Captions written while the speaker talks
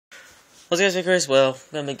What's guys, Chris? Well, I'm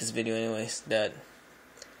gonna make this video anyways. That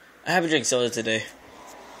I haven't drank soda today.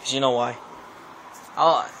 Cause you know why?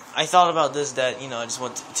 I thought about this that I just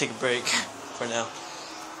want to take a break for now.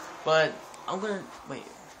 But I'm gonna wait.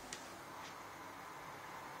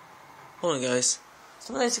 Hold on, guys.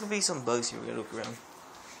 Sometimes there could be some bugs here. We gotta look around.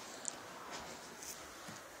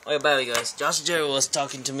 Oh yeah, by the way, guys, Josh and Jerry was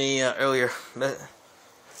talking to me earlier.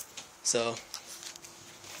 So,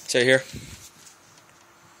 it's right here.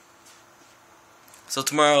 So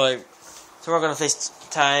tomorrow we're gonna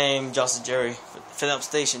FaceTime Josh and Jerry for the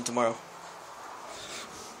station tomorrow.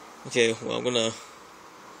 Okay, well I'm gonna.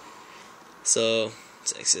 So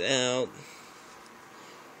let's exit out.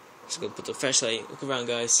 Let's go put the flashlight. Look around,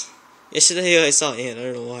 guys. Yesterday I saw Ant. I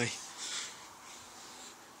don't know why.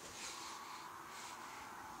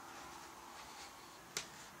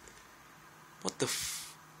 What the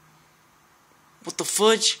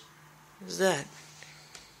fudge? What is that?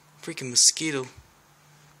 Freaking mosquito.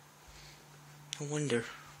 I wonder.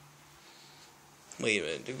 Wait a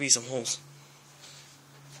minute, there could be some holes.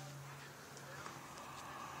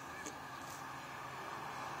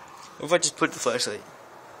 What if I just put the flashlight?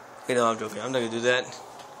 Okay, no, I'm joking. I'm not gonna do that.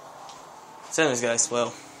 So anyways, guys,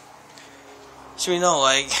 well, should we know,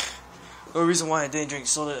 the reason why I didn't drink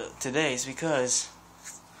soda today is because,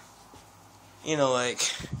 I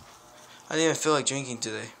didn't even feel like drinking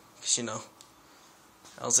today. Cause,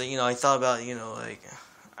 I was I thought about,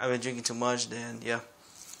 I've been drinking too much, then, yeah.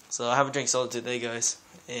 So I haven't drank soda today, guys.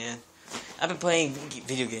 And I've been playing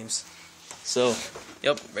video games. So,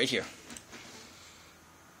 yep, right here.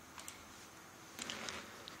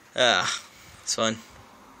 It's fun.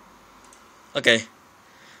 Okay.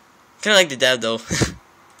 Kinda like the dab, though.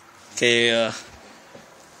 Okay,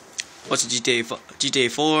 watching GTA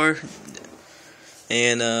 4.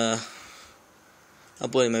 And,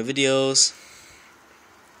 uploading my videos.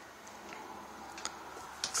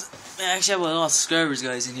 I actually have a lot of subscribers,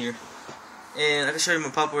 guys, in here. And I can show you my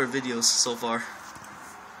popular videos so far.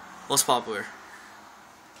 Most popular.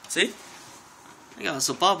 See? I got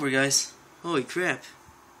so popular, guys. Holy crap.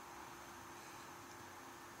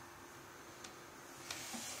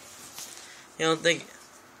 Thank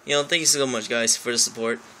you so much, guys, for the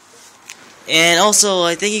support. And also,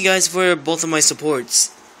 I thank you guys for both of my supports.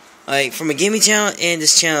 For my gaming channel and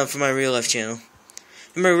this channel for my real life channel.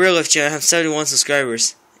 In my real life channel, I have 71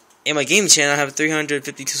 subscribers. In my gaming channel, I have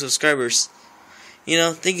 352 subscribers.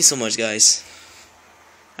 Thank you so much, guys.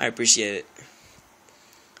 I appreciate it.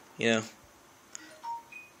 Did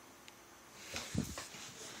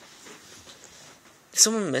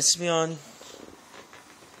someone message me on?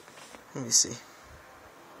 Let me see.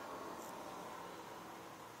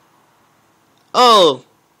 Oh!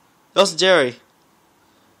 That was Jerry.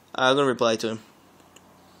 I'm gonna reply to him.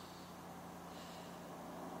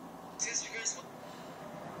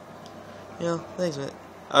 Thanks, man.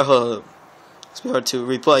 Hold up. It's hard to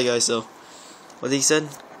reply, guys, so. What he said?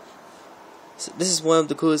 This is one of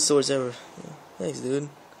the coolest swords ever. Yeah, thanks, dude.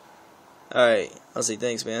 Alright, I'll say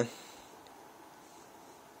thanks, man.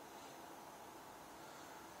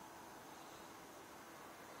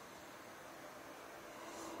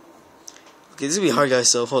 Okay, this is gonna be hard, guys,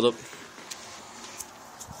 so hold up.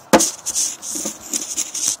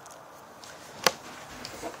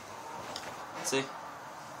 See?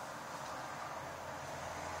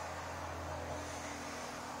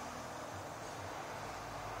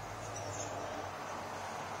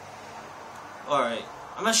 Alright.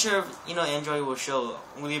 I'm not sure if, Android will show.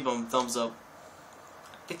 I'm gonna give them thumbs up.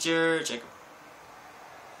 Picture, check.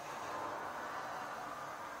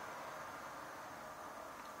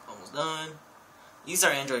 Almost done. These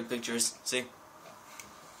are Android pictures, see?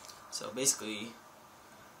 So basically,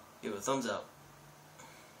 give it a thumbs up.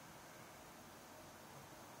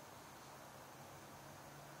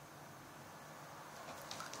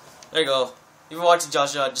 There you go. If you're watching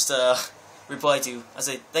Joshua, just reply to. I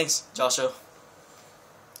say thanks, Joshua.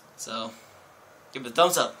 So give it a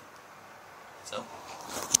thumbs up. So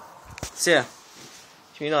yeah.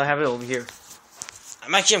 I have it over here.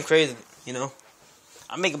 I'm crazy,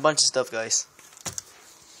 I make a bunch of stuff, guys.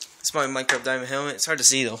 It's my Minecraft diamond helmet. It's hard to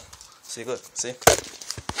see though. See, look, see.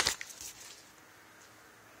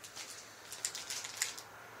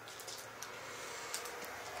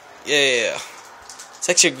 Yeah. It's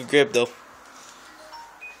actually a good grip, though.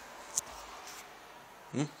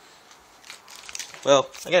 Well,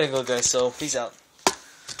 I gotta go, guys, so peace out.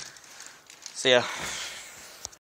 See ya.